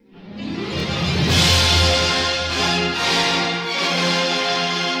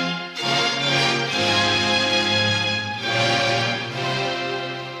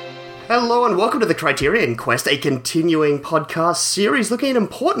Hello and welcome to the Criterion Quest, a continuing podcast series looking at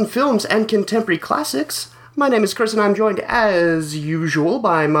important films and contemporary classics. My name is Chris and I'm joined, as usual,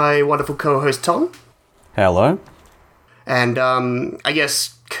 by my wonderful co-host Tom. Hello. And, I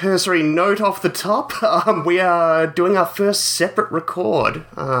guess, cursory note off the top, we are doing our first separate record.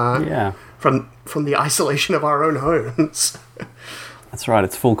 From the isolation of our own homes. That's right,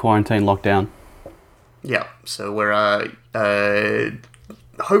 it's full quarantine lockdown. Yeah, so we're,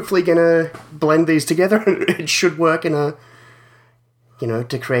 hopefully gonna blend these together. It should work in a,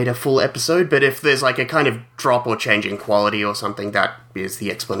 to create a full episode, but if there's like a kind of drop or change in quality or something, that is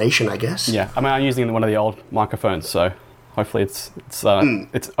the explanation, I guess. Yeah, I mean, I'm using one of the old microphones, so hopefully it's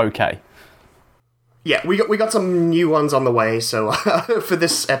okay. Yeah, we got some new ones on the way, so for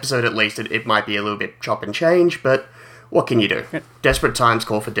this episode at least, it might be a little bit chop and change, but what can you do? Yeah. Desperate times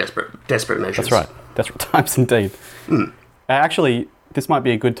call for desperate measures. That's right, desperate times indeed. Actually, this might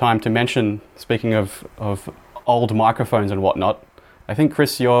be a good time to mention, speaking of old microphones and whatnot, I think,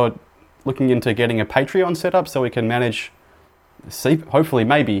 Chris, you're looking into getting a Patreon set up so we can manage, hopefully,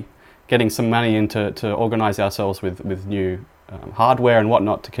 maybe, getting some money to organise ourselves with new hardware and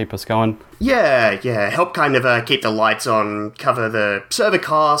whatnot to keep us going. Yeah, help kind of keep the lights on, cover the server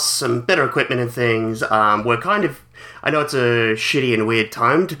costs, some better equipment and things. We're kind of, I know it's a shitty and weird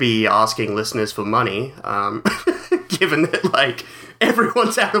time to be asking listeners for money, given that, like,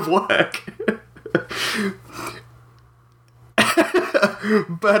 everyone's out of work.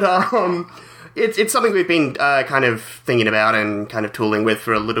 But, it's something we've been kind of thinking about and kind of tooling with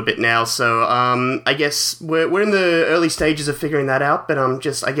for a little bit now, so I guess we're in the early stages of figuring that out, but I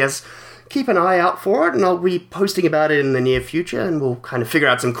guess, keep an eye out for it, and I'll be posting about it in the near future, and we'll kind of figure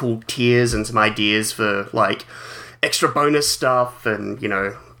out some cool tiers and some ideas for, like, extra bonus stuff and,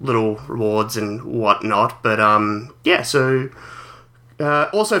 little rewards and whatnot, but, yeah, so...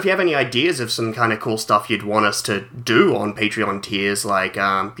 also, if you have any ideas of some kind of cool stuff you'd want us to do on Patreon tiers, like,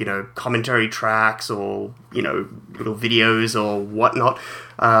 commentary tracks or, little videos or whatnot,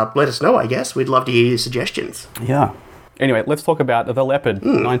 let us know, I guess. We'd love to hear your suggestions. Yeah. Anyway, let's talk about The Leopard,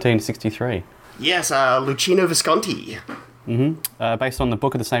 1963. Yes, Luchino Visconti. Based on the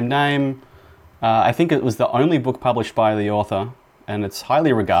book of the same name. I think it was the only book published by the author, and it's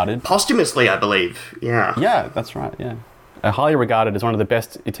highly regarded. Posthumously, I believe. Yeah. Yeah, that's right, yeah. Highly regarded as one of the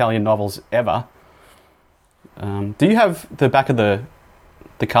best Italian novels ever. Do you have the back of the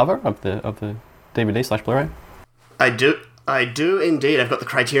cover of the DVD/Blu-ray? I do indeed. I've got the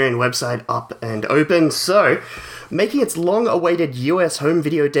Criterion website up and open. So, making its long-awaited US home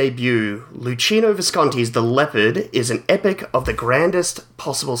video debut, Luchino Visconti's The Leopard is an epic of the grandest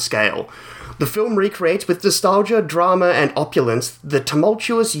possible scale. The film recreates with nostalgia, drama, and opulence the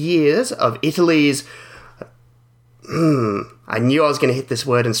tumultuous years of Italy's... I knew I was going to hit this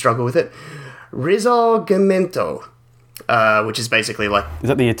word and struggle with it. Risorgimento, which is basically like... Is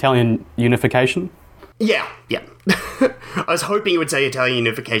that the Italian unification? Yeah. I was hoping you would say Italian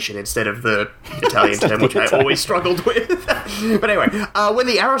unification instead of the Italian term, which I always struggled with. But anyway, when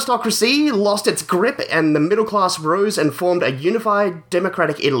the aristocracy lost its grip and the middle class rose and formed a unified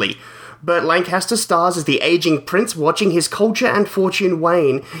democratic Italy, Burt Lancaster stars as the aging prince watching his culture and fortune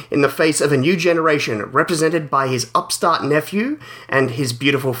wane in the face of a new generation, represented by his upstart nephew and his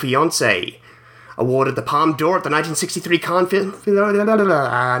beautiful fiancée. Awarded the Palme d'Or at the 1963 Cannes Film...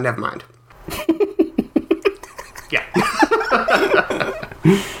 never mind. Yeah.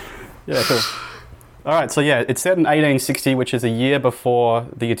 Yeah, cool. Alright, so yeah, it's set in 1860, which is a year before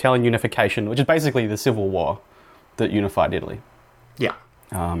the Italian unification, which is basically the Civil War that unified Italy. Yeah.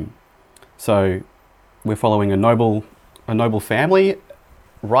 So we're following a noble family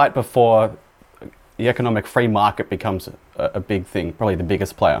right before the economic free market becomes a big thing, probably the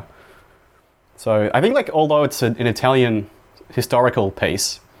biggest player. So I think, like, although it's an Italian historical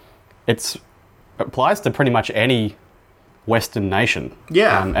piece, it applies to pretty much any Western nation.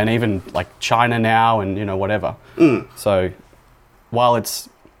 Yeah. And even like China now and, whatever. So while it's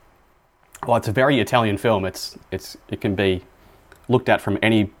a very Italian film, it can be looked at from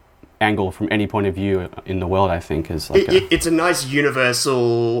any angle, from any point of view in the world, I think, is like it's a nice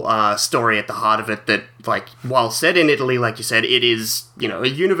universal story at the heart of it that, like, while set in Italy, like you said, it is, a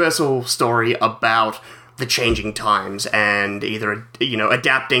universal story about the changing times and either,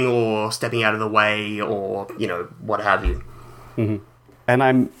 adapting or stepping out of the way or, what have you. Mm-hmm. And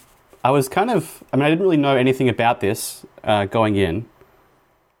I didn't really know anything about this going in.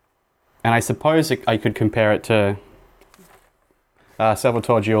 And I suppose I could compare it to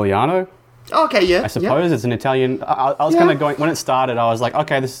Salvatore Giuliano. Okay, yeah. I suppose it's an Italian... I was kind of going... When it started, I was like,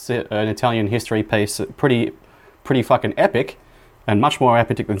 okay, this is an Italian history piece, pretty fucking epic. and much more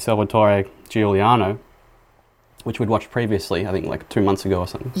epic than Salvatore Giuliano, which we'd watched previously, I think like 2 months ago or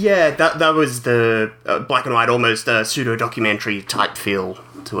something. Yeah, that was the black and white, almost pseudo-documentary type feel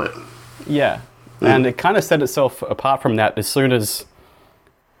to it. Yeah, and it kind of set itself apart from that as soon as,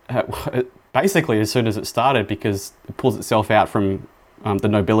 basically as soon as it started, because it pulls itself out from the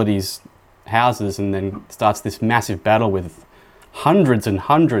nobility's houses and then starts this massive battle with hundreds and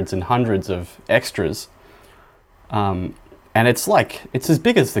hundreds and hundreds of extras. And it's as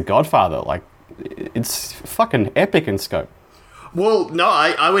big as The Godfather, like, it's fucking epic in scope. Well, no,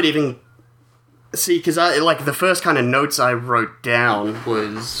 I would even see, because I like the first kind of notes I wrote down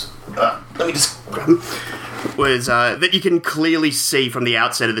was let me just grab them, was that you can clearly see from the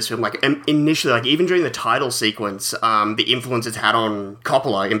outset of this film, like initially, like even during the title sequence, the influence it's had on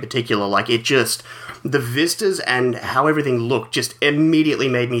Coppola in particular. Like it just, the vistas and how everything looked just immediately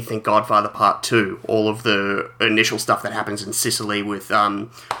made me think Godfather Part 2. All of the initial stuff that happens in Sicily with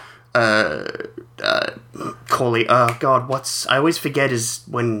Corley. Oh God, I always forget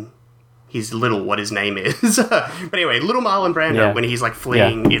when he's little what his name is. But anyway, little Marlon Brando, when he's like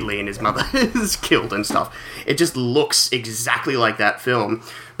fleeing Italy and his mother is killed and stuff. It just looks exactly like that film.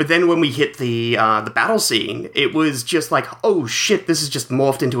 But then when we hit the battle scene, it was just like, oh shit, this is just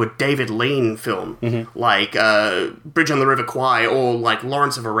morphed into a David Lean film. Mm-hmm. Like Bridge on the River Kwai or like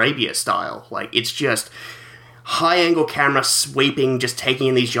Lawrence of Arabia style. Like it's just high-angle camera sweeping, just taking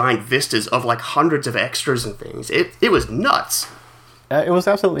in these giant vistas of like hundreds of extras and things. It was nuts. It was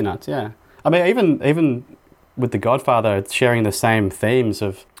absolutely nuts, yeah. I mean, even with The Godfather, it's sharing the same themes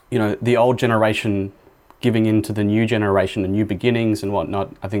of, you know, the old generation giving into the new generation, the new beginnings and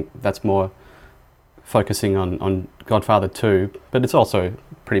whatnot. I think that's more focusing on Godfather 2, but it's also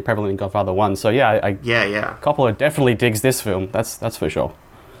pretty prevalent in Godfather 1. So yeah, Coppola definitely digs this film. That's for sure.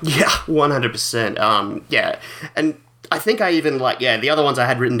 Yeah, 100%. Yeah, and I think I even the other ones I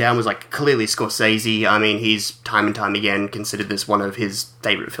had written down was like clearly Scorsese. I mean, he's time and time again considered this one of his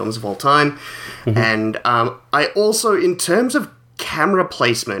favorite films of all time. Mm-hmm. And I also, in terms of camera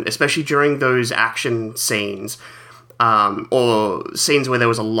placement, especially during those action scenes, or scenes where there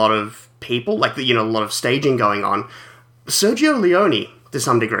was a lot of people, like a lot of staging going on, Sergio Leone to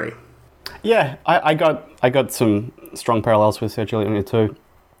some degree. Yeah, I got some strong parallels with Sergio Leone too.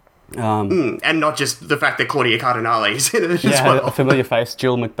 And not just the fact that Claudia Cardinale is in it as well. A familiar face,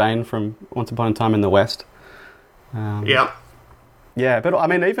 Jill McBain from Once Upon a Time in the West. Yeah, but I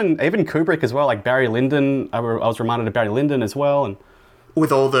mean, even Kubrick as well, like Barry Lyndon. I was reminded of Barry Lyndon as well, and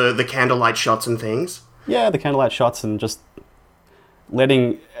with all the candlelight shots and things. Yeah, the candlelight shots and just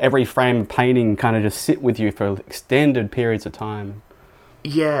letting every frame of painting kind of just sit with you for extended periods of time.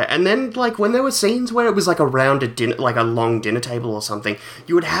 Yeah, and then, like, when there were scenes where it was, like, around a dinner, like a long dinner table or something,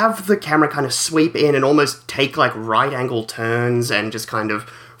 you would have the camera kind of sweep in and almost take, like, right-angle turns and just kind of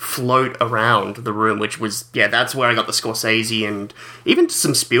float around the room, which was, that's where I got the Scorsese and even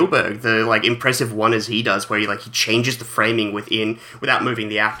some Spielberg, the, like, impressive one-ers he does, where he changes the framing without moving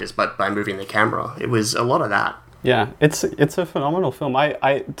the actors, but by moving the camera. It was a lot of that. Yeah, it's a phenomenal film.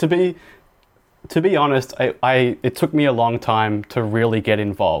 To be honest, it took me a long time to really get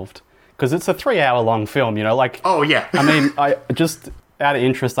involved because it's a 3-hour-long film, Oh, yeah. I mean, I just out of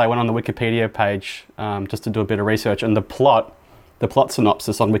interest, I went on the Wikipedia page just to do a bit of research, and the plot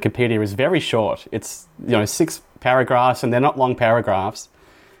synopsis on Wikipedia is very short. It's 6 paragraphs, and they're not long paragraphs,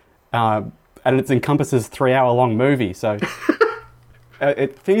 and it encompasses 3-hour-long movie. So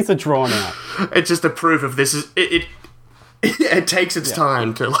things are drawn out. It's just a proof of this is it. It takes its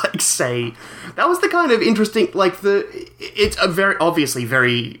time to say that was the kind of interesting it's a very obviously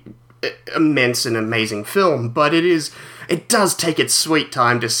very immense and amazing film, but it does take its sweet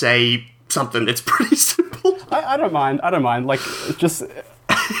time to say something that's pretty simple. I don't mind like just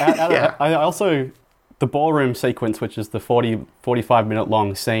I also the ballroom sequence, which is the 45 minute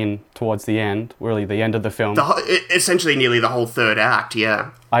long scene towards the end, really the end of the film, essentially nearly the whole third act.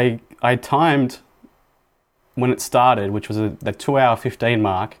 I timed when it started, which was the 2-hour 15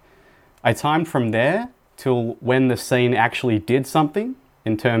 mark. I timed from there till when the scene actually did something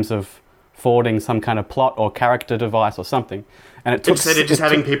in terms of forwarding some kind of plot or character device or something. And it took instead of just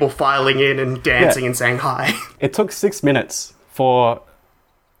having people filing in and dancing and saying hi. It took 6 minutes for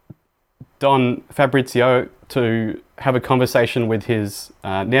Don Fabrizio to have a conversation with his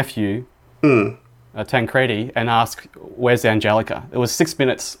nephew, Tancredi, and ask, where's Angelica? It was 6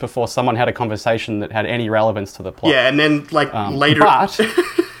 minutes before someone had a conversation that had any relevance to the plot. Yeah, and then later... But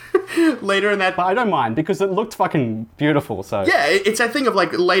later in that... But I don't mind, because it looked fucking beautiful, so... Yeah, it's that thing of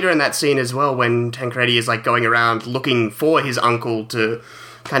later in that scene as well, when Tancredi is going around looking for his uncle to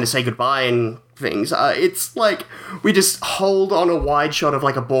kind of say goodbye and things. It's like we just hold on a wide shot of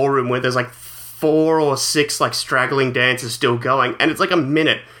like a ballroom where there's like 4 or 6 like straggling dancers still going, and it's like a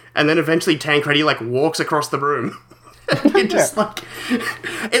minute, and then eventually Tancredi like walks across the room. It just like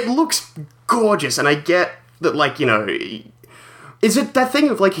it looks gorgeous, and I get that, like, you know, is it that thing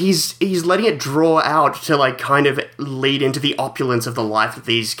of like he's letting it draw out to like kind of lead into the opulence of the life that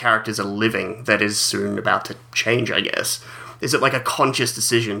these characters are living that is soon about to change, I guess. Is it like a conscious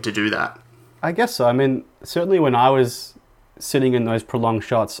decision to do that? I guess so. I mean, certainly when I was sitting in those prolonged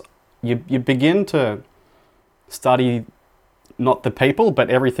shots, you begin to study not the people,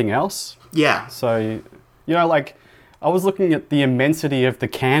 but everything else. Yeah. So, you know, like, I was looking at the immensity of the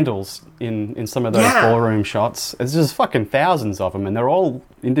candles in some of those ballroom shots. There's just fucking thousands of them, and they're all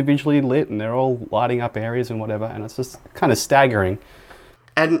individually lit, and they're all lighting up areas and whatever, and it's just kind of staggering.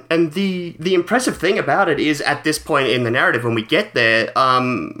 And the impressive thing about it is, at this point in the narrative, when we get there,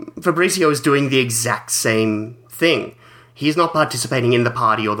 Fabrizio is doing the exact same thing. He's not participating in the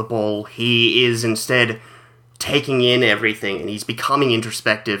party or the ball. He is instead taking in everything, and he's becoming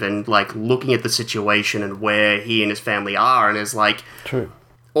introspective and like looking at the situation and where he and his family are, and is like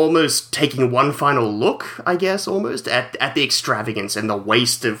almost taking one final look, I guess, almost at the extravagance and the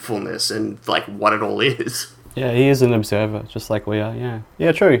wastefulness and like what it all is. Yeah, he is an observer, just like we are.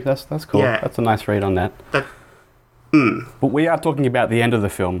 Yeah, true. That's cool. Yeah. That's a nice read on that. But we are talking about the end of the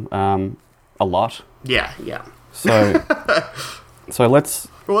film a lot. Yeah. So let's.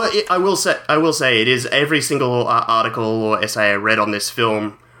 Well, I will say it is every single article or essay I read on this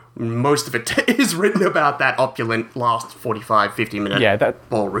film. Most of it is written about that opulent last 45, 50-minute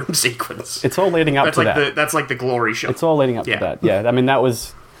ballroom sequence. It's all leading up to that. That's like the glory shot. It's all leading up to that. Yeah, I mean, that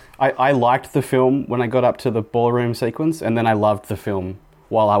was. I liked the film when I got up to the ballroom sequence, and then I loved the film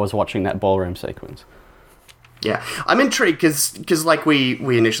while I was watching that ballroom sequence. Yeah, I'm intrigued because like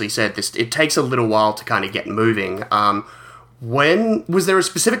we initially said, it takes a little while to kind of get moving. When was there a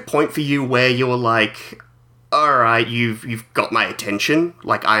specific point for you where you were like, all right, you've got my attention,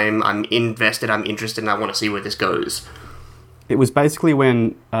 like I'm invested, I'm interested, and I want to see where this goes? It was basically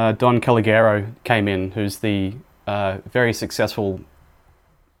when Don Caligaro came in, who's the very successful.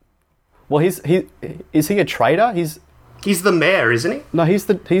 Well, is he a trader? He's the mayor, isn't he? No, he's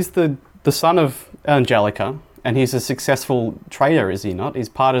the son of Angelica, and he's a successful trader, is he not? He's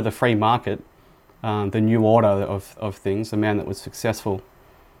part of the free market, the new order of things, a man that was successful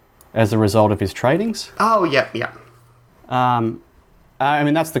as a result of his tradings. Oh, yeah. I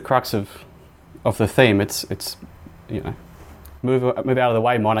mean, that's the crux of the theme. It's you know, move out of the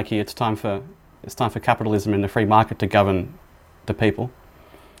way, monarchy. It's time for capitalism and the free market to govern the people.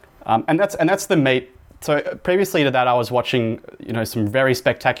 And that's the meat. So previously to that, I was watching, you know, some very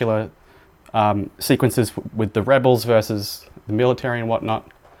spectacular sequences with the rebels versus the military and whatnot,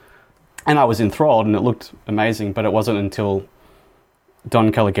 and I was enthralled, and it looked amazing. But it wasn't until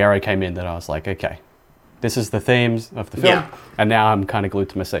Don Caligaro came in that I was like, okay, this is the themes of the film, and now I'm kind of glued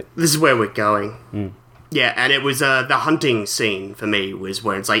to my seat. This is where we're going. Yeah, and it was the hunting scene for me was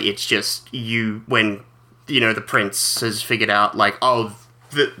where it's like it's just when you know the prince has figured out like, oh,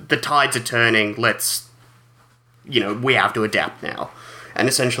 the tides are turning, let's, you know, we have to adapt now. And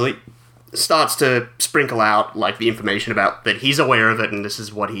essentially starts to sprinkle out, like, the information about that he's aware of it and this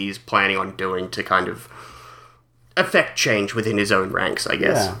is what he's planning on doing to kind of affect change within his own ranks, I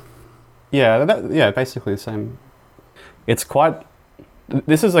guess. Yeah, basically the same. It's quite...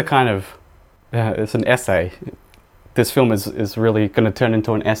 This is a kind of... it's an essay. This film is really going to turn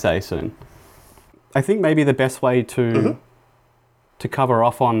into an essay soon. I think maybe the best way to cover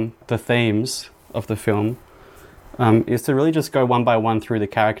off on the themes of the film is to really just go one by one through the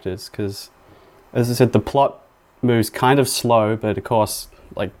characters, because, as I said, the plot moves kind of slow, but of course,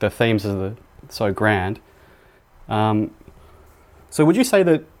 like, the themes are so grand. So would you say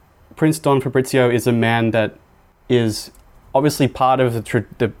that Prince Don Fabrizio is a man that is obviously part of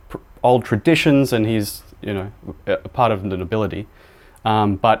the old traditions, and he's, you know, a part of the nobility,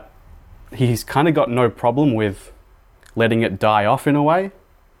 but he's kind of got no problem with letting it die off in a way?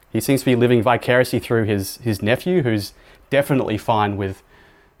 He seems to be living vicariously through his nephew, who's definitely fine with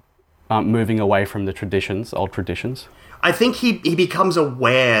moving away from the old traditions. I think he becomes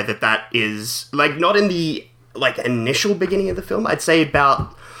aware that is, like, not in the, like, initial beginning of the film. I'd say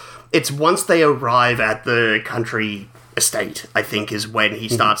it's once they arrive at the country estate, I think, is when he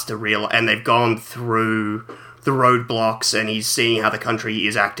starts to realize, and they've gone through the roadblocks, and he's seeing how the country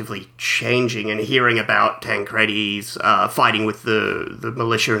is actively changing and hearing about Tancredi's fighting with the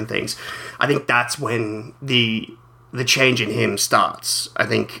militia and things. I think that's when the change in him starts. I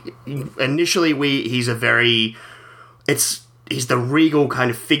think initially he's a very... It's he's the regal kind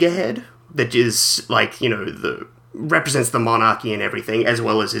of figurehead that is like, the represents the monarchy and everything, as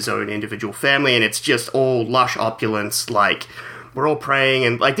well as his own individual family, and it's just all lush opulence, like, we're all praying,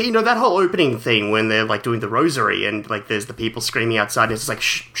 and, like, that whole opening thing when they're, like, doing the rosary, and, like, there's the people screaming outside, and it's like,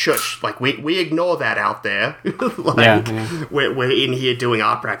 shush, like, we ignore that out there. Like, We're in here doing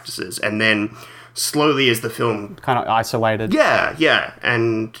our practices, and then slowly as the film... Kind of isolated. Yeah,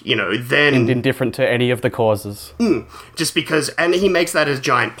 and, then... And indifferent to any of the causes. Just because... And he makes that as a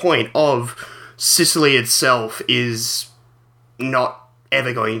giant point of... Sicily itself is not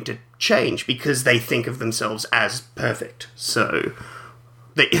ever going to change because they think of themselves as perfect. So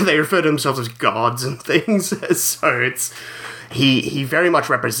they refer to themselves as gods and things. So it's he very much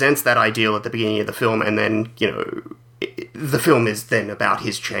represents that ideal at the beginning of the film, and then the film is then about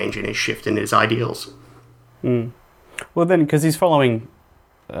his change and his shift in his ideals. Well, then because he's following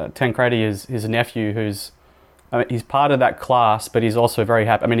Tancredi, his nephew, who's he's part of that class, but he's also very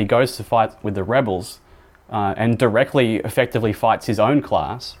happy. I mean, he goes to fight with the rebels and directly, effectively fights his own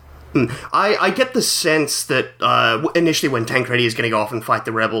class. I get the sense that initially when Tancredi is going to go off and fight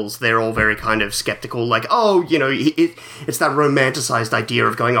the rebels, they're all very kind of skeptical, like, it's that romanticized idea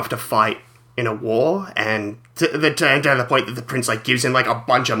of going off to fight in a war, and to the point that the prince, like, gives him, like, a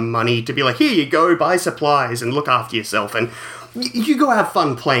bunch of money to be like, here you go, buy supplies and look after yourself, and you go have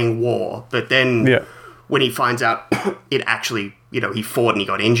fun playing war, but then... Yeah. When he finds out it actually, he fought and he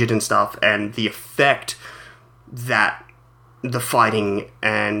got injured and stuff, and the effect that the fighting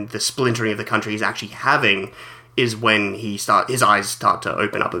and the splintering of the country is actually having is when his eyes start to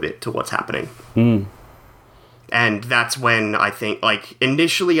open up a bit to what's happening. And that's when I think, like,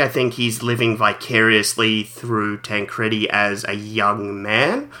 initially I think he's living vicariously through Tancredi as a young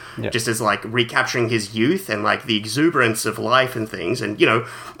man, just as, like, recapturing his youth and, like, the exuberance of life and things. And,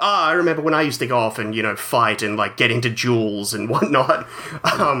 I remember when I used to go off and, fight and, like, get into duels and whatnot.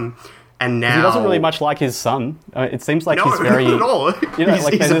 And now... He doesn't really much like his son. It seems like he's very... Not at all.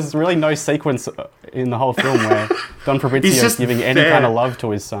 There's really no sequence in the whole film where Don Fabrizio is giving any kind of love to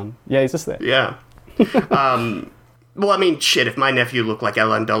his son. Yeah, he's just there. Yeah. Well, I mean, shit, if my nephew looked like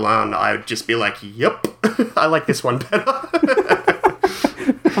Alain Delon, I would just be like, yep, I like this one better. But,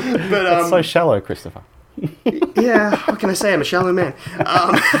 That's so shallow, Christopher. Yeah, what can I say? I'm a shallow man.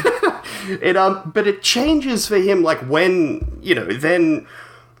 But it changes for him, like, when, then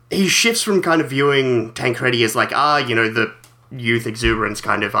he shifts from kind of viewing Tancredi as like, the youth exuberance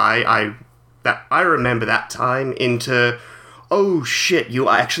kind of, I remember that time, into, oh shit, you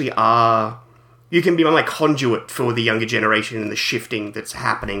actually are... You can be my conduit for the younger generation and the shifting that's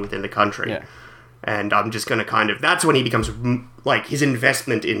happening within the country. Yeah. And I'm just going to kind of... That's when he becomes... Like, his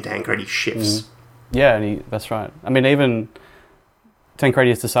investment in Tancredi shifts. Yeah, that's right. I mean, even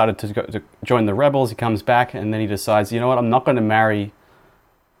Tancredi has decided to join the rebels. He comes back and then he decides, you know what, I'm not going to marry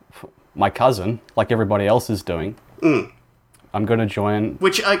my cousin like everybody else is doing. I'm going to join...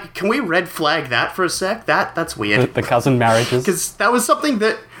 Which, can we red flag that for a sec? That's weird. The cousin marriages. Because that was something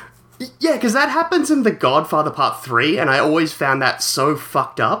that... Yeah, because that happens in The Godfather Part 3, and I always found that so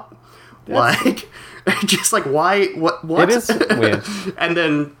fucked up. Like, just like, why, what? It is weird. And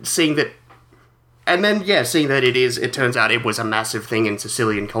then seeing that it turns out it was a massive thing in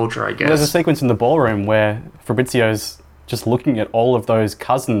Sicilian culture, I guess. There's a sequence in the ballroom where Fabrizio's just looking at all of those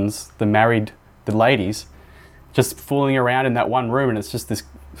cousins, the ladies, just fooling around in that one room, and it's just this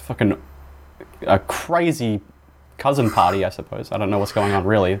fucking a crazy cousin party, I suppose. I don't know what's going on,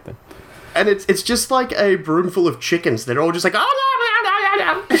 really. But... And it's just like a room full of chickens. They're all just like...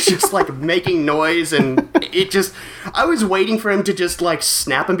 It's just like making noise, and it just... I was waiting for him to just like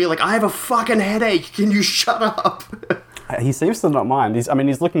snap and be like, I have a fucking headache. Can you shut up? He seems to not mind.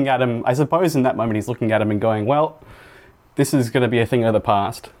 He's looking at him... I suppose in that moment he's looking at him and going, well, this is going to be a thing of the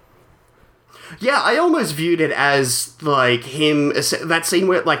past. Yeah, I almost viewed it as, like, him... That scene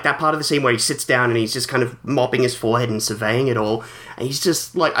where... Like, that part of the scene where he sits down and he's just kind of mopping his forehead and surveying it all. And he's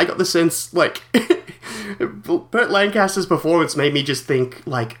just, like... I got the sense, like... Burt Lancaster's performance made me just think,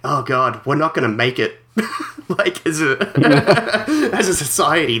 like, oh, God, we're not going to make it. Like, as a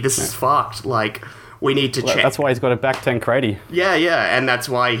society, this is fucked. Like, we need to check. That's why he's got to back Tancredi. Yeah, and that's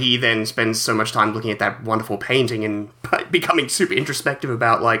why he then spends so much time looking at that wonderful painting and becoming super introspective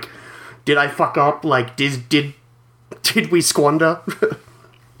about, like... Did I fuck up? Like, did we squander?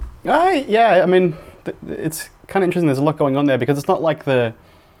 Yeah, I mean, it's kind of interesting. There's a lot going on there because it's not like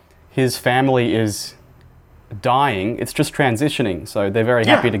his family is dying. It's just transitioning. So they're very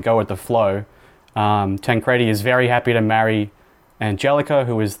happy to go with the flow. Tancredi is very happy to marry Angelica,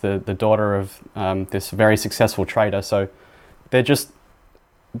 who is the daughter of this very successful trader. So they're just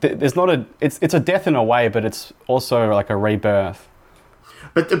there's not a it's a death in a way, but it's also like a rebirth.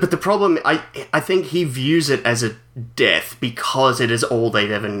 But the problem, I think he views it as a death because it is all they've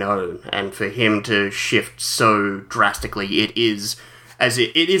ever known, and for him to shift so drastically, it is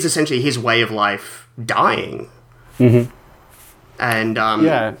essentially his way of life dying. Mm-hmm. And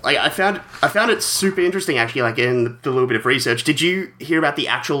I found it super interesting actually. Like in the little bit of research, did you hear about the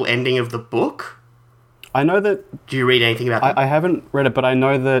actual ending of the book? I know that. Do you read anything about that? I haven't read it, but I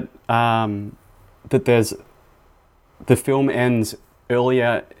know that that there's the film ends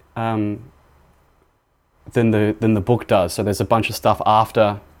earlier than the book does. So there's a bunch of stuff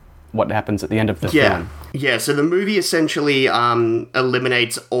after what happens at the end of the film. Yeah, so the movie essentially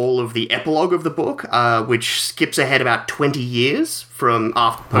eliminates all of the epilogue of the book, which skips ahead about 20 years from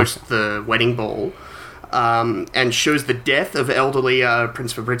post the wedding ball, and shows the death of elderly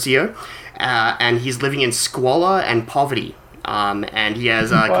Prince Fabrizio, and he's living in squalor and poverty, and he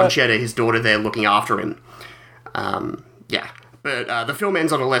has Conchetta, his daughter, there looking after him. But the film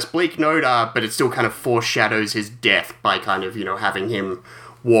ends on a less bleak note, but it still kind of foreshadows his death by kind of, having him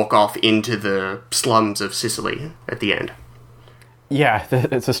walk off into the slums of Sicily at the end. Yeah,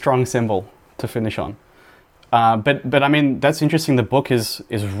 it's a strong symbol to finish on. But I mean, that's interesting. The book is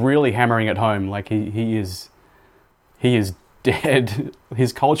really hammering it home. Like he is dead.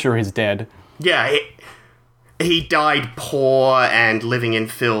 His culture is dead. Yeah, he died poor and living in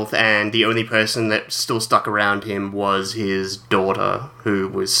filth, and the only person that still stuck around him was his daughter, who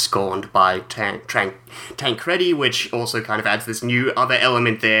was scorned by Tancredi, which also kind of adds this new other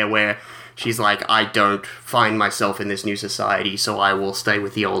element there where she's like, I don't find myself in this new society, so I will stay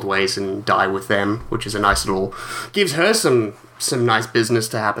with the old ways and die with them, which is a nice little... gives her some nice business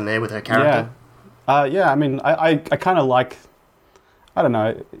to happen there with her character. Yeah, I mean, I kind of like... I don't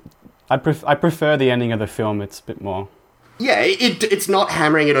know... I prefer the ending of the film. It's a bit more. Yeah, it's not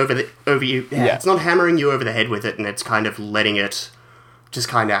hammering it over you. Yeah, it's not hammering you over the head with it, and it's kind of letting it just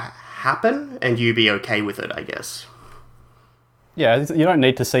kind of happen, and you be okay with it, I guess. Yeah, you don't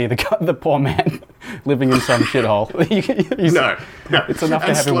need to see the poor man living in some shithole. No. It's enough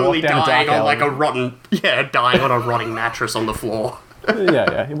to have him walk down a dark alley. Dying on a rotting mattress on the floor.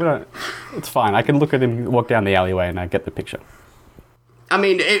 yeah. It's fine. I can look at him walk down the alleyway, and I get the picture. I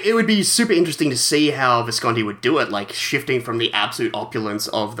mean, it would be super interesting to see how Visconti would do it, like, shifting from the absolute opulence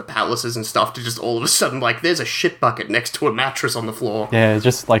of the palaces and stuff to just all of a sudden, like, there's a shit bucket next to a mattress on the floor. Yeah,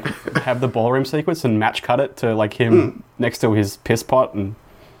 just, like, have the ballroom sequence and match cut it to, like, him next to his piss pot and...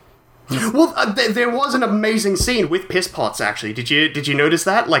 Well, there was an amazing scene with piss pots, actually. Did you notice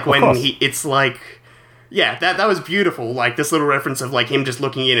that? Like, when it's like... Yeah, that was beautiful. Like, this little reference of, like, him just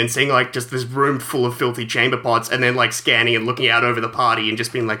looking in and seeing, like, just this room full of filthy chamber pots, and then, like, scanning and looking out over the party and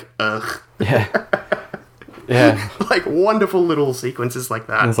just being like, ugh. Yeah. Yeah. Like, wonderful little sequences like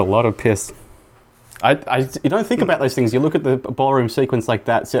that. There's a lot of piss. You don't think about those things. You look at the ballroom sequence like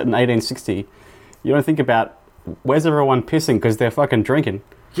that set in 1860, you don't think about, where's everyone pissing because they're fucking drinking.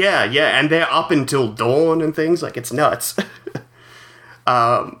 Yeah, and they're up until dawn and things. Like, it's nuts.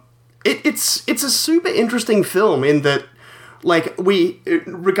 It's a super interesting film in that, like,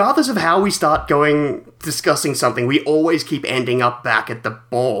 regardless of how we start discussing something, we always keep ending up back at the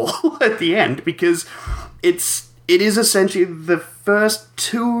ball at the end, because it is essentially the first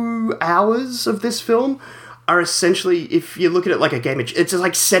 2 hours of this film are essentially, if you look at it like a game, it's just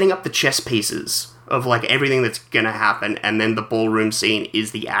like setting up the chess pieces of, like, everything that's gonna happen, and then the ballroom scene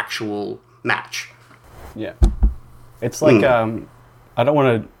is the actual match. Yeah. It's like, I don't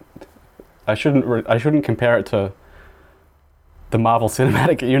want to... I shouldn't compare it to the Marvel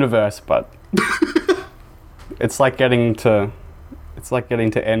Cinematic Universe, but it's like getting to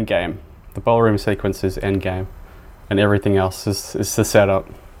Endgame. The ballroom sequence is Endgame, and everything else is the setup.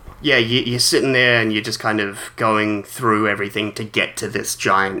 Yeah, you're sitting there and you're just kind of going through everything to get to this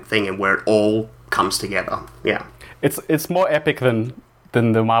giant thing and where it all comes together. Yeah, it's more epic than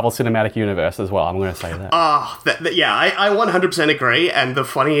the Marvel Cinematic Universe as well, I'm going to say that. I 100% agree, and the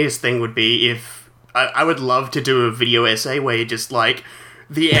funniest thing would be if... I would love to do a video essay where you just, like,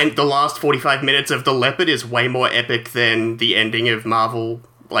 the last 45 minutes of The Leopard is way more epic than the ending of Marvel,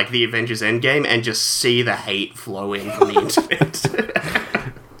 like, the Avengers Endgame, and just see the hate flow in from the internet.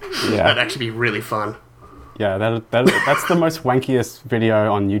 Yeah. That'd actually be really fun. Yeah, that's the most wankiest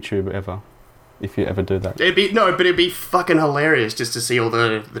video on YouTube ever. If you ever do that. It'd be fucking hilarious just to see all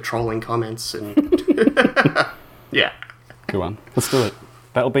the trolling comments and... Yeah. Good one. Let's do it.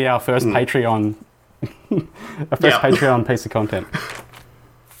 That'll be our first Patreon... Patreon piece of content.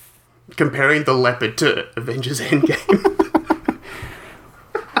 Comparing The Leopard to Avengers Endgame.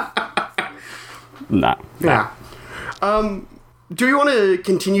 Nah. Yeah. do we want to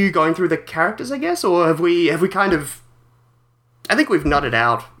continue going through the characters, I guess, or have we kind of? I think we've nutted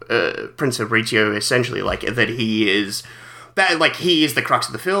out Prince Fabrizio essentially, like that he is the crux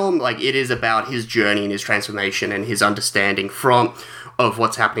of the film. Like it is about his journey and his transformation and his understanding of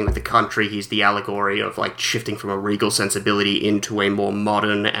what's happening with the country. He's the allegory of like shifting from a regal sensibility into a more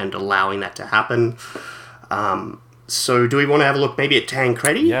modern and allowing that to happen. So do we want to have a look maybe at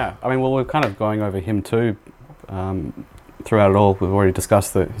Tancredi? Yeah, I mean, well, we're kind of going over him too throughout it all. We've already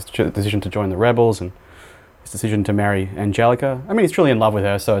discussed his decision to join the rebels and his decision to marry Angelica. I mean, he's truly in love with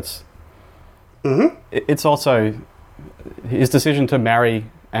her, so it's it's also his decision to marry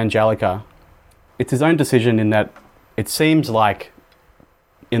Angelica. It's his own decision in that it seems like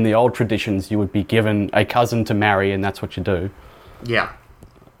in the old traditions you would be given a cousin to marry, and that's what you do. Yeah.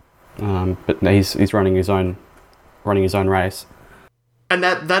 But he's running his own race. And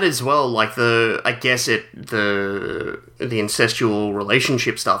that as well, like the incestual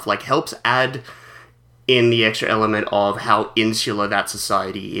relationship stuff, like helps add in the extra element of how insular that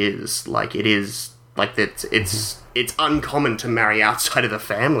society is. Like it is, like it's uncommon to marry outside of the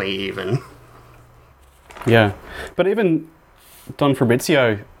family even. Yeah. But even Don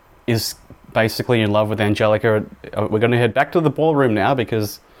Fabrizio is basically in love with Angelica. We're going to head back to the ballroom now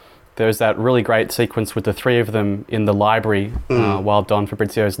because there's that really great sequence with the three of them in the library while Don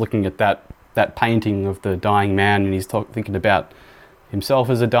Fabrizio is looking at that painting of the dying man, and he's thinking about himself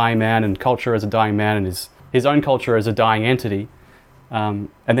as a dying man and culture as a dying man and his own culture as a dying entity. And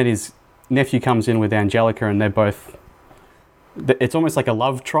then his nephew comes in with Angelica, and they're both... It's almost like a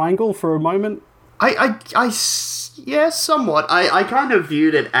love triangle for a moment. Yeah, somewhat. I kind of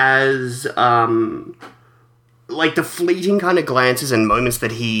viewed it as... like the fleeting kind of glances and moments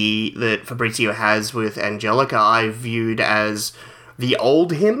that Fabrizio has with Angelica, I viewed as the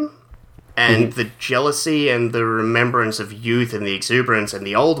old him and the jealousy and the remembrance of youth and the exuberance and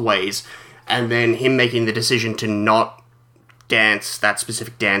the old ways, and then him making the decision to not dance that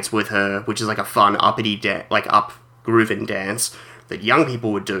specific dance with her, which is like a fun uppity up-grooving dance that young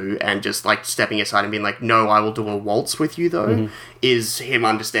people would do, and just like stepping aside and being like, no, I will do a waltz with you though, is him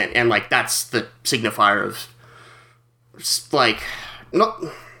understand, and like that's the signifier of like, not,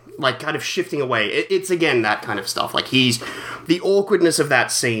 like, kind of shifting away. It's, again, that kind of stuff. Like, the awkwardness of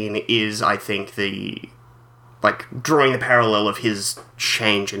that scene is, I think, drawing the parallel of his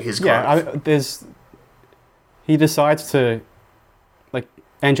change and his growth. Yeah, he decides to, like,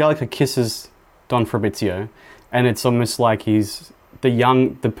 Angelica kisses Don Fabrizio, and it's almost like his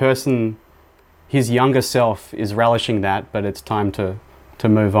younger self is relishing that, but it's time to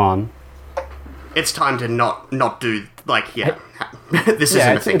move on. It's time to not do, like, this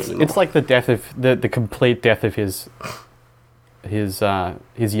isn't a thing anymore. It's like the death of, the complete death of his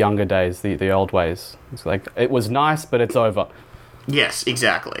younger days, the old ways. It's like, it was nice, but it's over. Yes,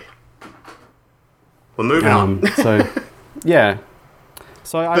 exactly. We're moving on. So, yeah.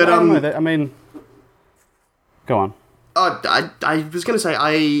 So, I don't know, I mean, go on. I was going to say,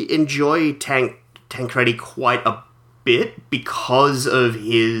 I enjoy Tancredi quite a bit because of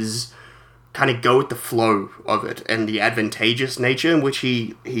his... kind of go with the flow of it and the advantageous nature in which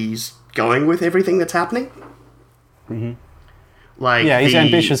he's going with everything that's happening. Like, he's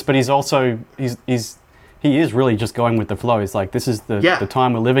ambitious, but he's also he is really just going with the flow. He's like, this is the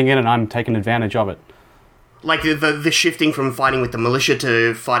time we're living in, and I'm taking advantage of it. Like the shifting from fighting with the militia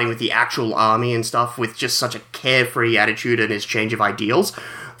to fighting with the actual army and stuff, with just such a carefree attitude and his change of ideals.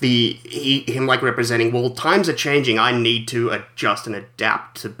 Him like representing, well, times are changing, I need to adjust and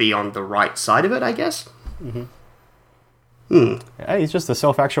adapt to be on the right side of it, I guess. Yeah, he's just a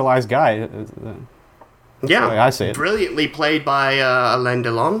self-actualized guy. That's the way I see it. Brilliantly played by Alain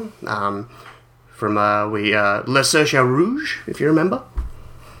Delon from Le Cercle Rouge, if you remember.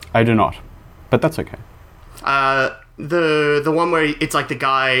 I do not, but that's okay. The one where it's like the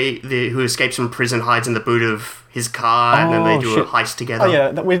guy who escapes from prison hides in the boot of his car, and then they do a heist together. Oh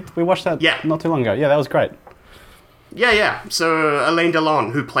yeah, we watched that not too long ago. Yeah, that was great. Yeah. So Alain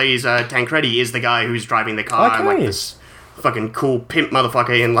Delon, who plays Tancredi, is the guy who's driving the car, and like this fucking cool pimp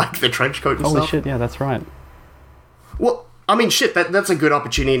motherfucker in like the trench coat and stuff. Holy shit, yeah, that's right. Well, I mean, shit, that's a good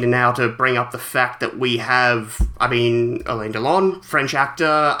opportunity now to bring up the fact that we have, I mean, Alain Delon, French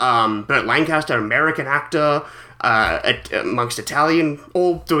actor, Burt Lancaster, American actor, amongst Italian,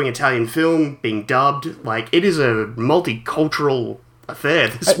 all doing Italian film, being dubbed. Like, it is a multicultural affair,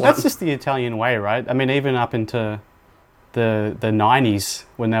 this one. That's just the Italian way, right? I mean, even up into the 90s,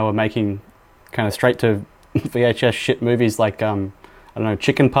 when they were making kind of straight to VHS shit movies like, I don't know,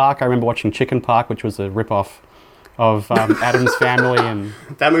 Chicken Park. I remember watching Chicken Park, which was a rip-off of Addams Family and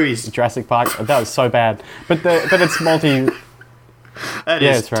that movie's Jurassic Park. That was so bad. But it's That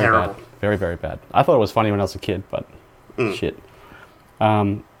Yeah, is it's very terrible. bad. Very, very bad. I thought it was funny when I was a kid, but shit.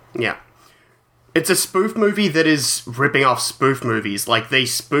 Yeah. It's a spoof movie that is ripping off spoof movies. Like, they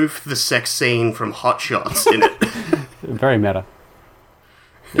spoof the sex scene from Hot Shots in it. Very meta.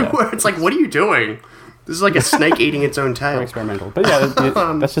 Yeah. Where it's like, what are you doing? This is like a snake eating its own tail. Very experimental. But yeah,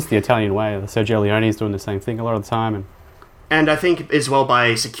 that's just the Italian way. Sergio Leone's doing the same thing a lot of the time. And I think as well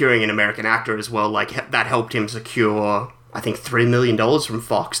by securing an American actor as well, like that helped him secure, I think, $3 million from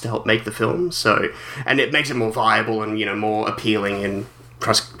Fox to help make the film. So, and it makes it more viable and, you know, more appealing and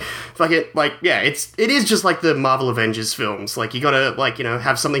it is just like the Marvel Avengers films. Like, you gotta, like, you know,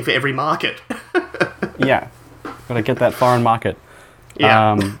 have something for every market. Yeah. Gotta get that foreign market.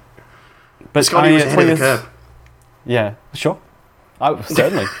 Yeah. But Scotty was ahead of the curve. Yeah, sure.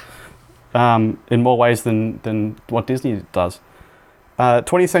 Certainly. In more ways than what Disney does.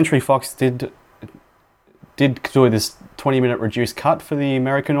 20th Century Fox did do this 20-minute reduced cut for the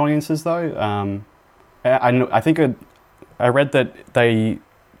American audiences, though. I think I read that they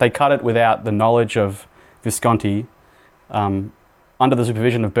cut it without the knowledge of Visconti, under the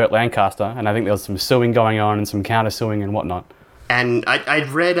supervision of Burt Lancaster, and I think there was some suing going on and some counter-suing and whatnot. And I'd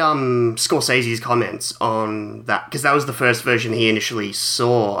read Scorsese's comments on that, because that was the first version he initially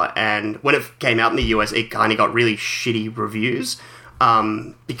saw, and when it came out in the US, it kind of got really shitty reviews,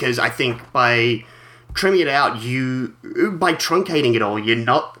 because I think by trimming it out, by truncating it all,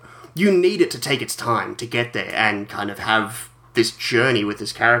 you need it to take its time to get there and kind of have this journey with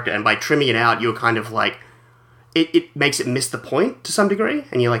this character, and by trimming it out, you're kind of like, it makes it miss the point to some degree,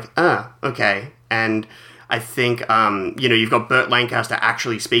 and you're like, okay, and I think, you've got Burt Lancaster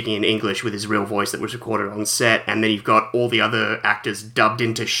actually speaking in English with his real voice that was recorded on set, and then you've got all the other actors dubbed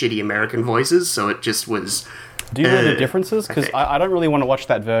into shitty American voices, so it just was... Do you know the differences? Because okay. I don't really want to watch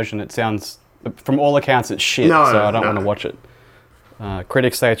that version. It sounds, from all accounts, it's shit, so I don't want to watch it.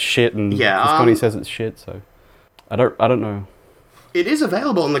 Critics say it's shit, and Visconti says it's shit, so I don't know. It is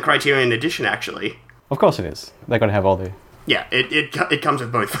available in the Criterion Edition, actually. Of course it is. They're going to have all the... Yeah, it comes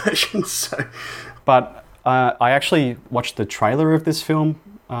with both versions, so... But I actually watched the trailer of this film.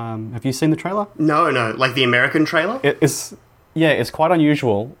 Have you seen the trailer? No, like the American trailer? It's quite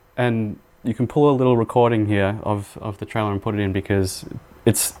unusual, and you can pull a little recording here of the trailer and put it in, because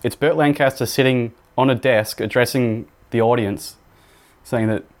it's Burt Lancaster sitting on a desk addressing the audience, saying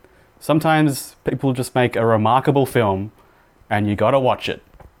that sometimes people just make a remarkable film and you gotta watch it.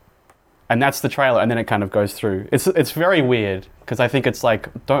 And that's the trailer, and then it kind of goes through. It's very weird, because I think it's like,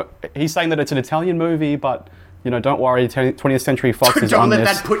 he's saying that it's an Italian movie, but, don't worry, 20th Century Fox is on this. Don't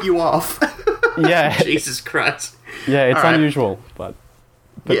let that put you off. Yeah. Jesus Christ. Yeah, it's unusual, but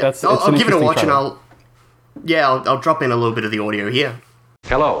yeah. I'll give it a watch, trailer. And I'll drop in a little bit of the audio here.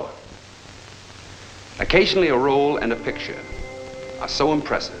 Hello. Occasionally a role and a picture are so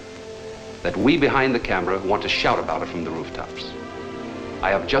impressive that we behind the camera want to shout about it from the rooftops. I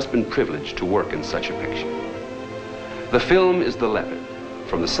have just been privileged to work in such a picture. The film is The Leopard,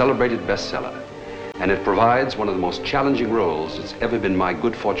 from the celebrated bestseller, and it provides one of the most challenging roles it's ever been my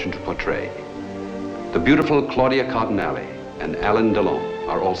good fortune to portray. The beautiful Claudia Cardinale and Alain Delon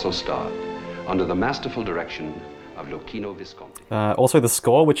are also starred, under the masterful direction of Luchino Visconti. Also the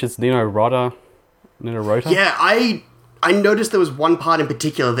score, which is Nino Rota. Yeah, I noticed there was one part in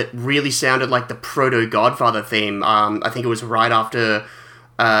particular that really sounded like the proto-Godfather theme. I think it was right after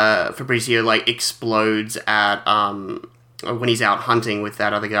Fabrizio explodes at when he's out hunting with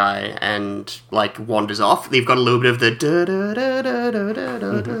that other guy and wanders off. They've got a little bit of the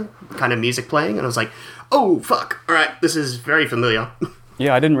kind of music playing, and I was like, oh fuck! All right, this is very familiar.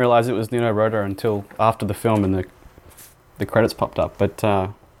 Yeah, I didn't realize it was Nino Rota until after the film and the credits popped up. But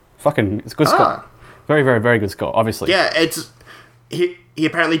it's good score. Very, very, very good score. Obviously. Yeah, he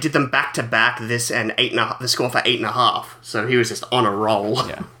apparently did them back to back. This and the score for 8.5. So he was just on a roll.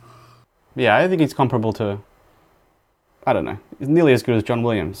 Yeah, I think he's comparable to. I don't know. He's nearly as good as John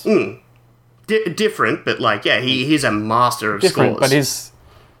Williams. Different, but he's a master of Different, scores. But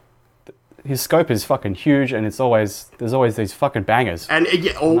his scope is fucking huge, and there's always these fucking bangers. And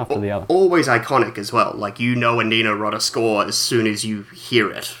one after the other. Always iconic as well. A Nino Rota score as soon as you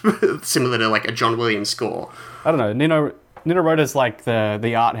hear it. Similar to a John Williams score. I don't know. Nino Rota's like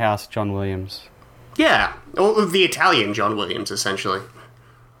the art house John Williams. Yeah. Or the Italian John Williams, essentially.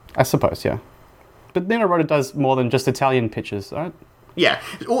 I suppose, yeah. But Nino Rota does more than just Italian pictures, right? Yeah.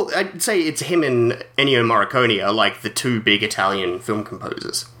 Well, I'd say it's him and Ennio Morricone are the two big Italian film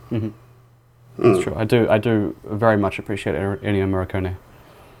composers. Mm-hmm. That's true. I do very much appreciate Ennio Morricone.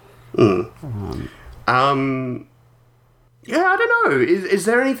 Yeah, I don't know. Is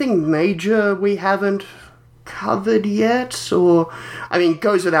there anything major we haven't covered yet, or... I mean,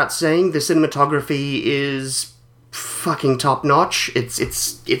 goes without saying, the cinematography is fucking top-notch.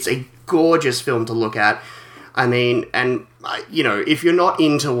 It's a gorgeous film to look at. I mean, and, you know, if you're not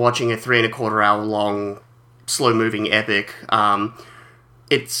into watching a 3.25 hour long, slow-moving epic,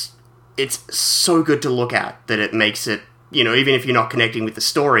 it's so good to look at that it makes it, you know, even if you're not connecting with the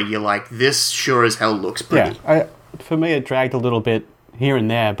story, you're like, this sure as hell looks pretty. Yeah, for me it dragged a little bit here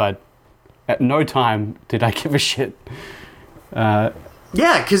and there, but at no time did I give a shit. Yeah,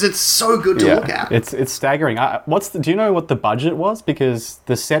 because it's so good to look at. It's staggering. Do you know what the budget was? Because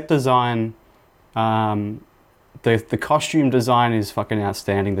the set design, the costume design is fucking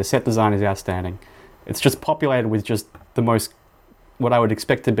outstanding. The set design is outstanding. It's just populated with just the most, what I would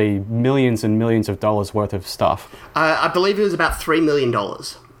expect to be millions and millions of dollars worth of stuff. I believe it was about $3 million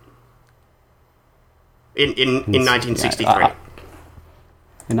in 1963.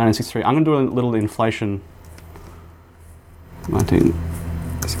 In 1963. I'm going to do a little inflation.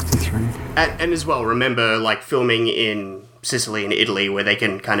 1963. And as well, remember, like, filming in Sicily and Italy, where they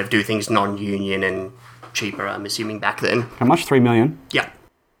can kind of do things non-union and cheaper, I'm assuming, back then. How much? 3 million? Yeah.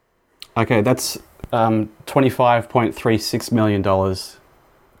 Okay, that's $25.36 million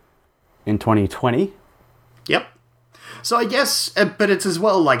in 2020. Yep. So I guess, but it's as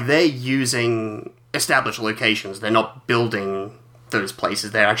well, like, they're using established locations. They're not building those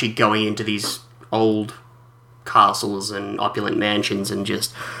places. They're actually going into these old castles and opulent mansions and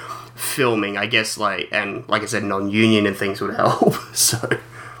just filming, I guess, like, and like I said, non-union and things would help. So,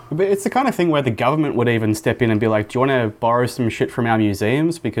 but it's the kind of thing where the government would even step in and be like, do you want to borrow some shit from our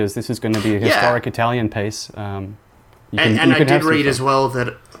museums, because this is going to be a historic Italian piece. And I did read as well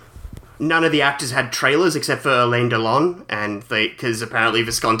that none of the actors had trailers except for Alain Delon, and because apparently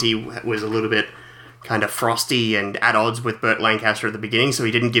Visconti was a little bit kind of frosty and at odds with Burt Lancaster at the beginning, so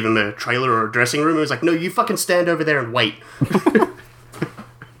he didn't give him a trailer or a dressing room. He was like, no, you fucking stand over there and wait.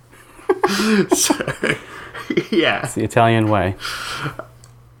 So, yeah. It's the Italian way.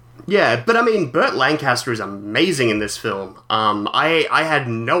 Yeah, but I mean, Burt Lancaster is amazing in this film. I had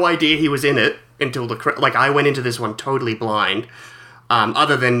no idea he was in it until I went into this one totally blind,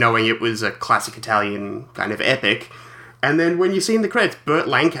 other than knowing it was a classic Italian kind of epic. And then when you see in the credits, Burt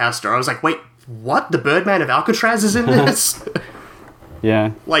Lancaster, I was like, wait, what? The Birdman of Alcatraz is in this?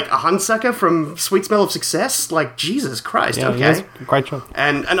 Yeah. Like a Hunsucker from Sweet Smell of Success? Like, Jesus Christ, okay. Yes, great job.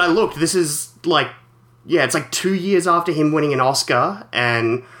 And I looked, this is like, yeah, it's like 2 years after him winning an Oscar,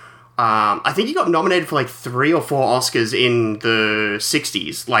 and I think he got nominated for like 3 or 4 Oscars in the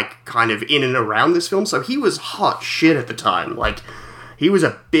 60s, like kind of in and around this film, so he was hot shit at the time. Like, he was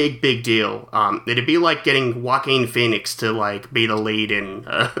a big, big deal. It'd be like getting Joaquin Phoenix to like be the lead in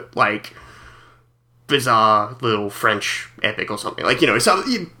like bizarre little French epic or something. Like, you know, so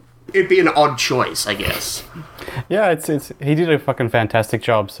it'd be an odd choice, I guess. Yeah, he did a fucking fantastic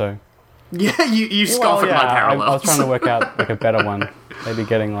job, so... Yeah, you scoff at my parallels. I was trying to work out like a better one. Maybe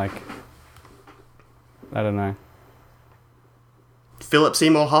getting like... I don't know. Philip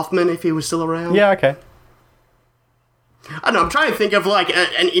Seymour Hoffman, if he was still around. Yeah, okay. I don't know, I'm trying to think of like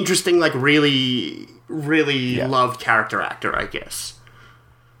an interesting, like really, really loved character actor, I guess.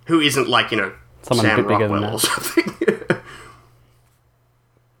 Who isn't like, you know, someone Sam a bit bigger Rockwell than or something.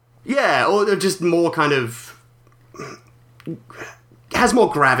 Yeah, or they're just more kind of... has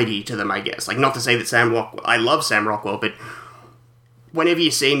more gravity to them, I guess. Like, not to say that Sam Rockwell... I love Sam Rockwell, but whenever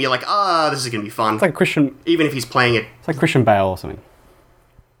you see him, you're like, this is going to be fun. It's like Christian... Even if he's playing it... It's like Christian Bale or something.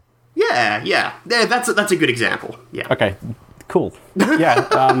 Yeah. That's a good example. Yeah. Okay, cool. Yeah,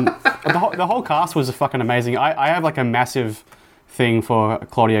 the whole cast was fucking amazing. I have like a massive thing for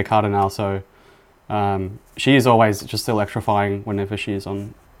Claudia Cardinal, so she is always just electrifying whenever she is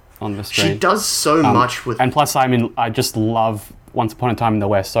on the screen. She does so much with... And plus, I just love Once Upon a Time in the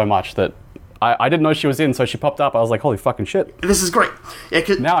West so much that I didn't know she was in, so she popped up. I was like, holy fucking shit. This is great. Yeah,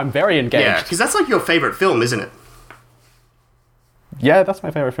 now I'm very engaged. Yeah, because that's like your favourite film, isn't it? Yeah, that's my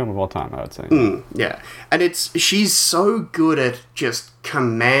favourite film of all time, I would say. Yeah, and she's so good at just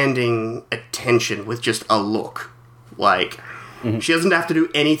commanding attention with just a look. Like, she doesn't have to do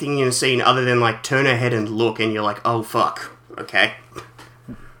anything in a scene other than, like, turn her head and look, and you're like, oh, fuck, okay.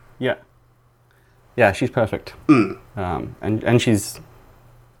 Yeah. Yeah, she's perfect. And she's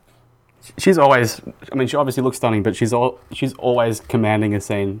always... I mean, she obviously looks stunning, but she's always commanding a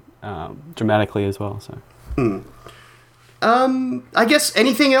scene dramatically as well, so... I guess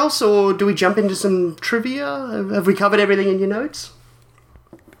anything else, or do we jump into some trivia? Have we covered everything in your notes?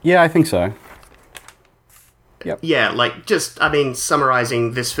 Yeah, I think so. Yep. Yeah, like, just, I mean,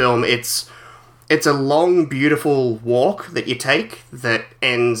 summarizing this film, it's a long, beautiful walk that you take that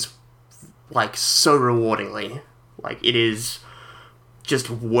ends like, so rewardingly. Like, it is just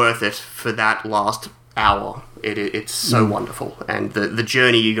worth it for that last hour. It's so wonderful. And the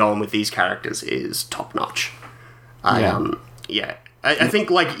journey you go on with these characters is top-notch. I think,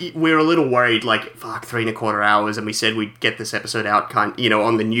 like, we're a little worried, like, fuck, 3.25 hours, and we said we'd get this episode out,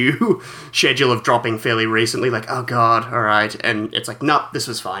 on the new schedule of dropping fairly recently, like, oh god, alright, and it's like, nope, this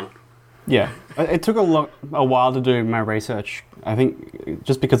was fine. Yeah, it took a while to do my research. I think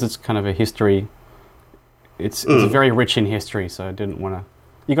just because it's kind of a history, it's very rich in history, so I didn't want to...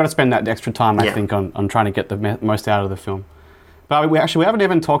 You got to spend that extra time, I think, on trying to get the most out of the film. But we haven't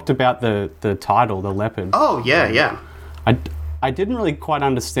even talked about the title, the Leopard. Oh, yeah. I didn't really quite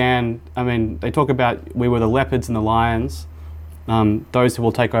understand. I mean, they talk about we were the leopards and the lions. Those who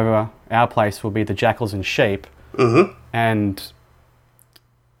will take over our place will be the jackals and sheep. Mm-hmm. And,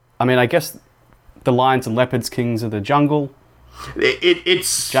 I mean, I guess the lions and leopards, kings of the jungle.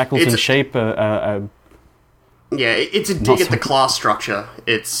 It's jackals and sheep are it's a dig at the class structure.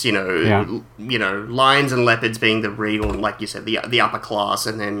 It's, lions and leopards being the regal, like you said, the upper class,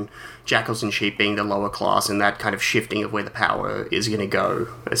 and then jackals and sheep being the lower class, and that kind of shifting of where the power is going to go,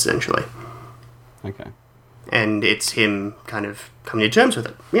 essentially. Okay. And it's him kind of coming to terms with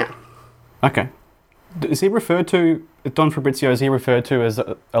it. Yeah. Okay. Is he referred to, Don Fabrizio, is he referred to as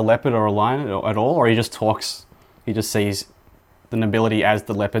a leopard or a lion at all, or he just sees the nobility as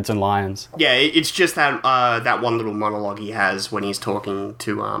the leopards and lions? Yeah, it's just that that one little monologue he has when he's talking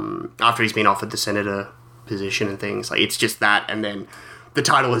to, after he's been offered the senator position and things. Like, it's just that, and then the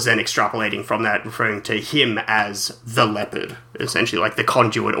title is then extrapolating from that, referring to him as the leopard, essentially, like the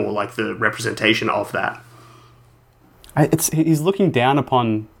conduit or like the representation of that. He's looking down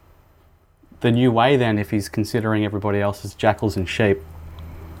upon the new way then, if he's considering everybody else as jackals and sheep.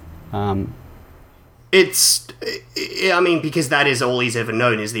 Because that is all he's ever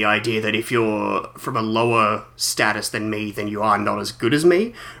known, is the idea that if you're from a lower status than me, then you are not as good as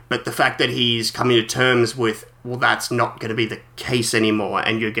me. But the fact that he's coming to terms with, well, that's not going to be the case anymore,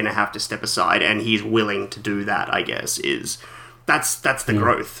 and you're going to have to step aside, and he's willing to do that, I guess, that's the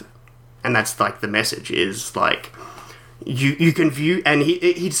growth. And that's, like, the message, is, like, you can view, and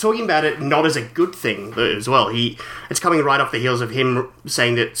he's talking about it not as a good thing as well. It's coming right off the heels of him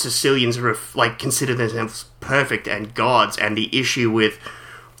saying that Sicilians consider themselves perfect and gods, and the issue with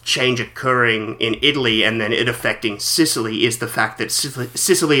change occurring in Italy and then it affecting Sicily is the fact that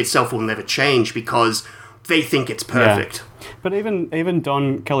Sicily itself will never change because they think it's perfect. Yeah. But even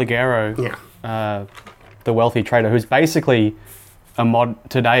Don Caligaro, the wealthy trader, who's basically a mod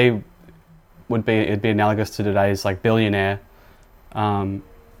today. It'd be analogous to today's like billionaire. So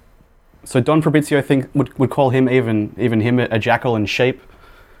Don Fabrizio, I think, would call him even him a jackal and sheep.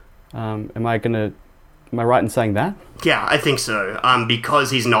 Am I right in saying that? Yeah, I think so.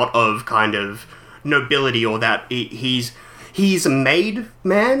 Because he's not of kind of nobility or that. He's a made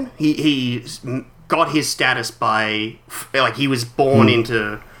man. He's got his status by, like, he was born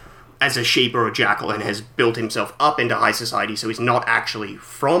into as a sheep or a jackal and has built himself up into high society. So he's not actually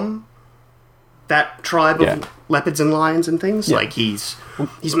from that tribe of leopards and lions and things. Yeah. Like, he's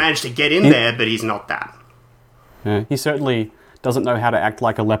managed to get in there, but he's not that. Yeah, he certainly doesn't know how to act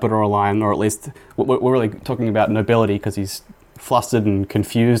like a leopard or a lion, or at least we're really talking about nobility, because he's flustered and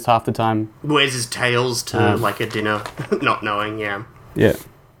confused half the time. Wears his tails to like a dinner, not knowing. Yeah.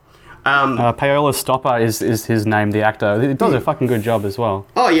 Paolo Stoppa is his name, the actor. He does a fucking good job as well.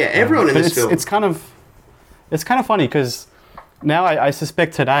 Oh yeah, everyone in this film. It's kind of funny, because now I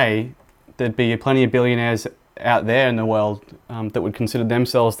suspect today there'd be plenty of billionaires out there in the world that would consider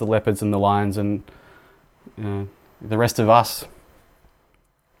themselves the leopards and the lions, and the rest of us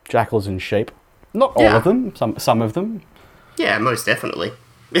jackals and sheep. Not all of them, some of them. Yeah, most definitely.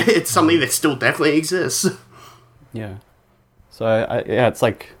 It's something that still definitely exists. Yeah. So it's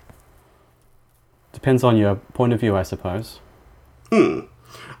like, depends on your point of view, I suppose.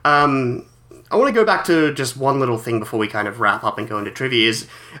 I want to go back to just one little thing before we kind of wrap up and go into trivia. Is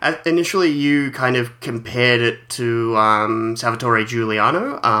initially you kind of compared it to Salvatore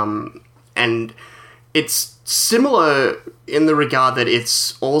Giuliano, and it's similar in the regard that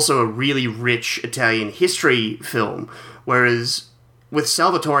it's also a really rich Italian history film, whereas with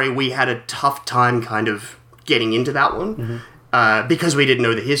Salvatore we had a tough time kind of getting into that one because we didn't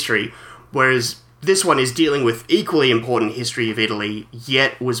know the history, whereas this one is dealing with equally important history of Italy,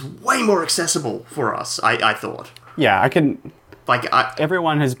 yet was way more accessible for us, I thought. Yeah, I can...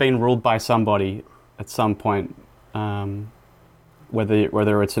 everyone has been ruled by somebody at some point,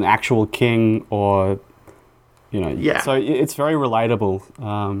 whether it's an actual king or, So it's very relatable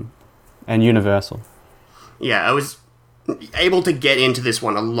and universal. Yeah, able to get into this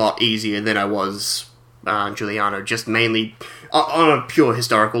one a lot easier than I was Giuliano, just mainly on a pure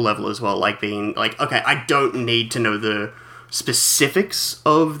historical level as well, like being like, okay, I don't need to know the specifics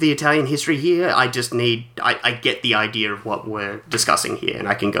of the Italian history here. I just need, I get the idea of what we're discussing here, and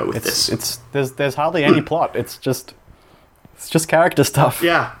I can go with this. There's hardly any plot. It's just character stuff.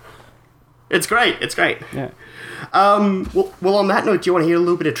 Yeah, it's great. It's great. Yeah. Well, on that note, do you want to hear a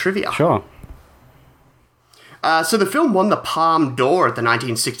little bit of trivia? Sure. So the film won the Palme d'Or at the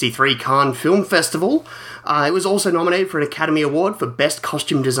 1963 Cannes Film Festival. It was also nominated for an Academy Award for Best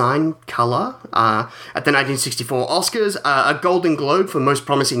Costume Design Colour at the 1964 Oscars, a Golden Globe for Most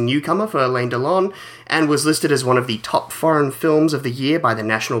Promising Newcomer for Alain Delon, and was listed as one of the top foreign films of the year by the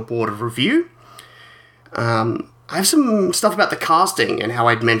National Board of Review. I have some stuff about the casting and how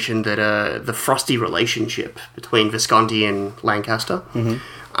I'd mentioned that the frosty relationship between Visconti and Lancaster. Mm-hmm.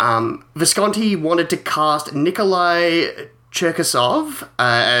 Visconti wanted to cast Nikolai Cherkasov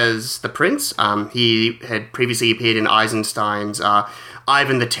as the prince. He had previously appeared in Eisenstein's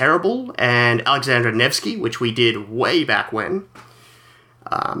Ivan the Terrible and Alexander Nevsky, which we did way back when.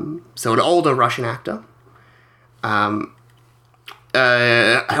 So an older Russian actor.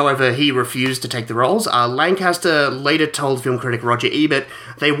 However, he refused to take the roles. Lancaster later told film critic Roger Ebert,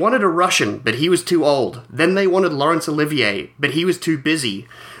 they wanted a Russian, but he was too old. Then they wanted Laurence Olivier, but he was too busy.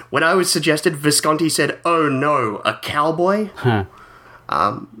 When I was suggested, Visconti said, oh no, a cowboy? Huh.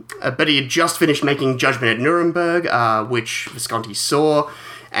 But he had just finished making Judgment at Nuremberg, which Visconti saw,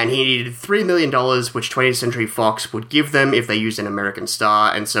 and he needed $3 million, which 20th Century Fox would give them if they used an American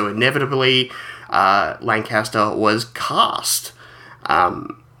star, and so inevitably, Lancaster was cast.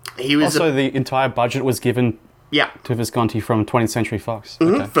 He was also, the entire budget was given to Visconti from 20th Century Fox.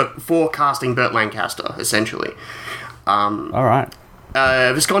 Mm-hmm, okay. for casting Burt Lancaster, essentially. All right.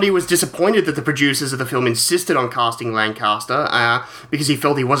 Visconti was disappointed that the producers of the film insisted on casting Lancaster because he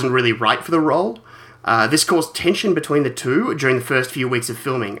felt he wasn't really right for the role. This caused tension between the two during the first few weeks of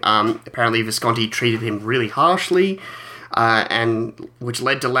filming. Apparently, Visconti treated him really harshly, and which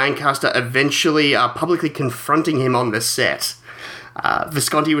led to Lancaster eventually publicly confronting him on the set.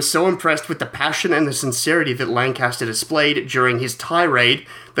 Visconti was so impressed with the passion and the sincerity that Lancaster displayed during his tirade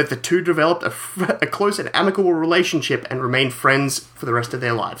that the two developed a close and amicable relationship and remained friends for the rest of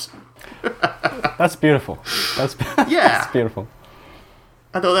their lives. That's beautiful. That's beautiful.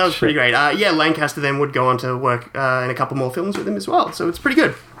 I thought that was pretty great. Lancaster then would go on to work in a couple more films with him as well, so it's pretty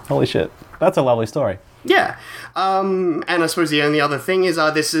good. Holy shit. That's a lovely story. Yeah. And I suppose the only other thing is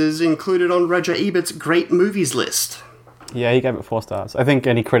this is included on Roger Ebert's Great Movies list. Yeah, he gave it 4 stars. I think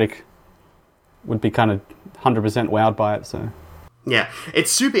any critic would be kind of 100% wowed by it, so... Yeah,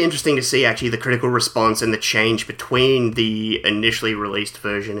 it's super interesting to see, actually, the critical response and the change between the initially released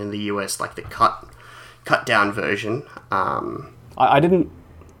version in the US, like the cut-down version. I didn't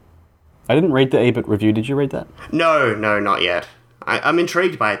read the Ebert review. Did you read that? No, not yet. I'm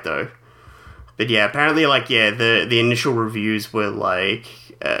intrigued by it, though. But yeah, apparently, the initial reviews were,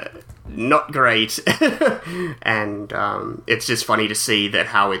 not great. And it's just funny to see that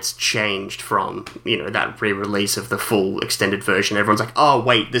how it's changed from, that re-release of the full extended version. Everyone's like, oh,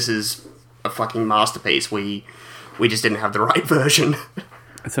 wait, this is a fucking masterpiece. We just didn't have the right version.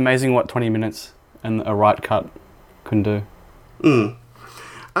 It's amazing what 20 minutes and a right cut can do.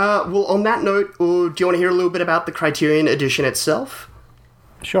 Well, on that note, do you want to hear a little bit about the Criterion edition itself?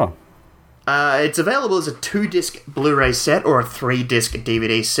 Sure. It's available as a 2-disc Blu-ray set or a 3-disc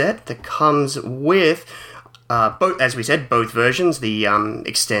DVD set that comes with, both, as we said, both versions, the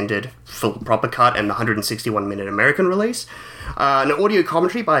extended full proper cut and the 161-minute American release, an audio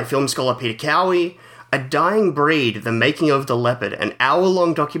commentary by film scholar Peter Cowie, A Dying Breed, The Making of the Leopard, an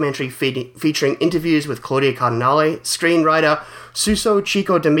hour-long documentary featuring interviews with Claudia Cardinale, screenwriter Suso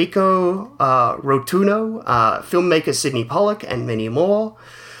Chico D'Amico Rotuno, filmmaker Sidney Pollack, and many more.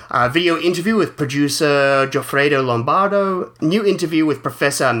 Video interview with producer Goffredo Lombardo, new interview with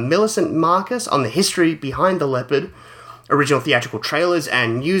Professor Millicent Marcus on the history behind the Leopard, original theatrical trailers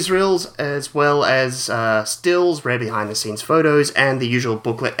and newsreels, as well as stills, rare behind-the-scenes photos, and the usual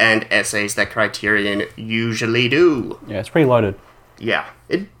booklet and essays that Criterion usually do. Yeah, it's pretty loaded. Yeah,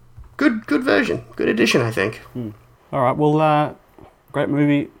 good version, good edition, I think. All right, well, great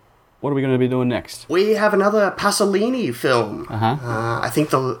movie. What are we going to be doing next? We have another Pasolini film. I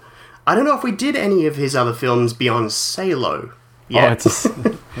think I don't know if we did any of his other films beyond Salo. Yeah. Oh, it's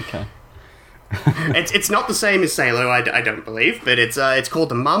okay. It's not the same as Salo, I don't believe, but it's called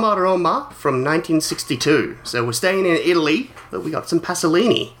the Mama Roma from 1962. So we're staying in Italy, but we got some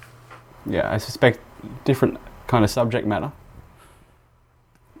Pasolini. Yeah, I suspect different kind of subject matter.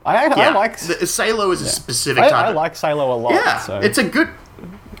 I like... Salo is a specific type. I like Salo a lot. Yeah, so. it's a good...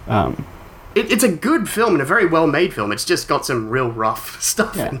 It's a good film and a very well-made film. It's just got some real rough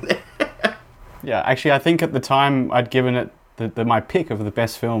stuff in there. Yeah, actually, I think at the time I'd given it my pick of the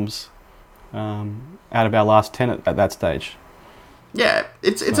best films out of our last 10 at that stage. Yeah,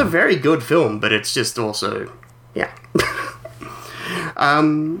 it's a very good film, but it's just also... Yeah.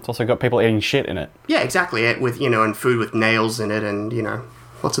 It's also got people eating shit in it. Yeah, exactly. With, and food with nails in it and,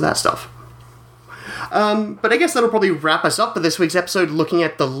 lots of that stuff. But I guess that'll probably wrap us up for this week's episode looking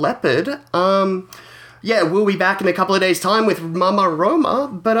at The Leopard. We'll be back in a couple of days' time with Mama Roma.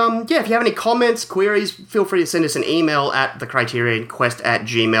 But, if you have any comments, queries, feel free to send us an email at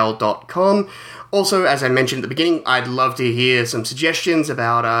thecriterionquest@gmail.com. Also, as I mentioned at the beginning, I'd love to hear some suggestions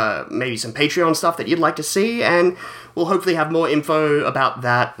about maybe some Patreon stuff that you'd like to see, and we'll hopefully have more info about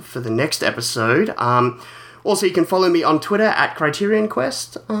that for the next episode. Also, you can follow me on Twitter at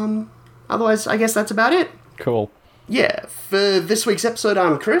CriterionQuest. Otherwise, I guess that's about it. Cool. Yeah, for this week's episode,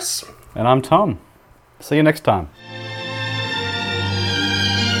 I'm Chris. And I'm Tom. See you next time.